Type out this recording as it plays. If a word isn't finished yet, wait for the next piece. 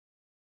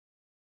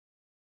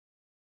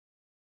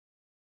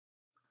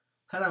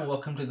Hello and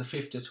welcome to the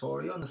fifth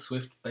tutorial on the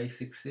Swift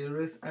Basics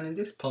series, and in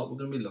this part we're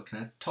going to be looking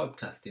at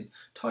typecasting.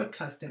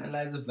 Typecasting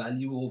allows a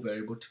value or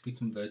variable to be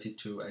converted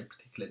to a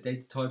particular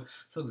data type,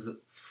 so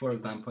for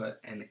example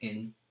an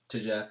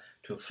integer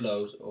to a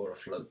float or a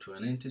float to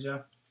an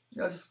integer.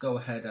 Let's just go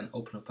ahead and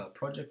open up our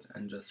project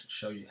and just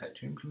show you how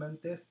to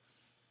implement this.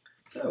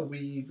 So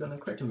we're going to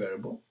create a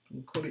variable,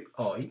 we'll call it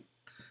I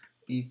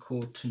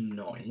equal to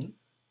 9.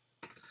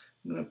 I'm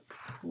going to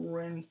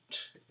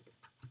print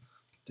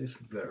this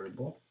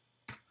variable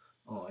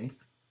I,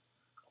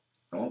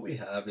 and what we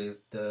have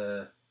is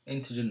the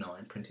integer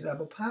 9 printed out,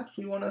 but perhaps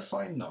we want to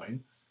assign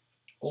 9,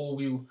 or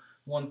we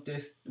want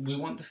this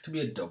to be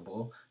a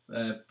double,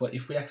 but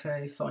if we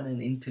accidentally assign an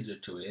integer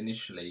to it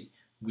initially,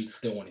 we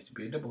still want it to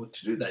be a double.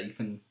 To do that, you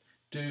can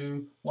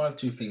do one of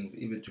two things: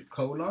 either do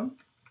colon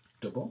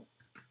double.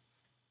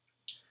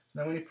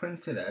 Now when you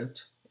print it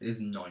out, it is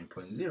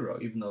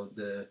 9.0, even though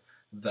the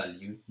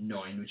value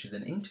 9, which is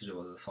an integer,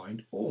 was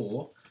assigned,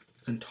 or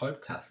you can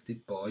typecast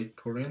it by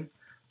putting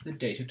the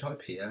data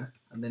type here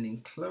and then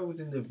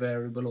enclosing the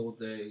variable or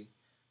the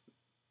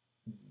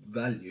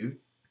value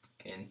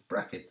in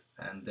brackets,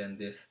 and then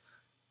this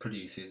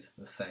produces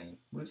the same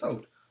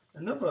result.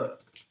 Another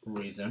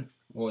reason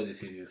why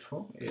this is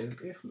useful is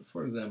if,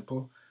 for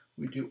example,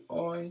 we do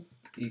I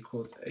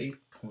equals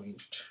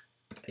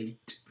 8.8,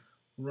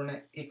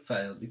 run it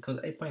failed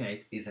because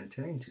 8.8 isn't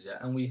an integer,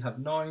 and we have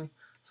 9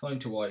 assigned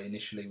to I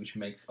initially, which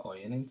makes I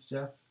an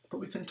integer, but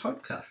we can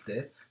typecast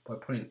it by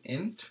putting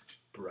int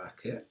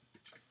bracket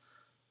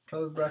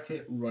close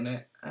bracket, run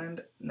it,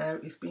 and now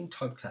it's been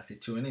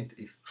typecasted to an int.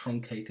 It's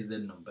truncated the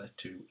number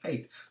to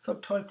 8. So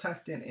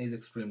typecasting is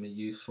extremely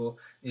useful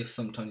if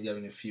sometimes you're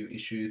having a few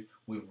issues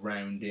with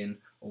rounding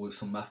or with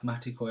some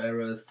mathematical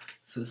errors,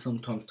 so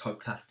sometimes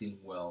typecasting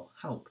will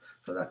help.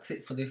 So that's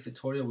it for this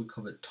tutorial. We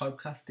covered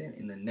typecasting.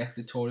 In the next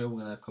tutorial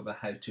we're going to cover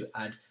how to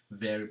add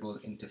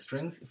variables into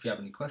strings. If you have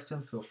any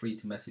questions, feel free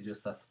to message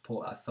us at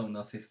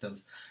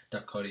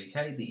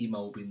support@sonarsystems.co.uk. The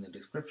email will be in the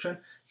description.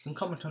 You can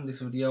comment on this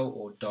video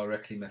or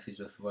directly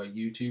message us via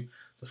YouTube.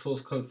 The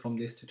source code from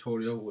this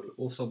tutorial will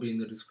also be in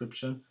the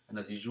description, and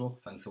as usual,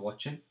 thanks for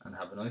watching and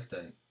have a nice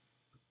day.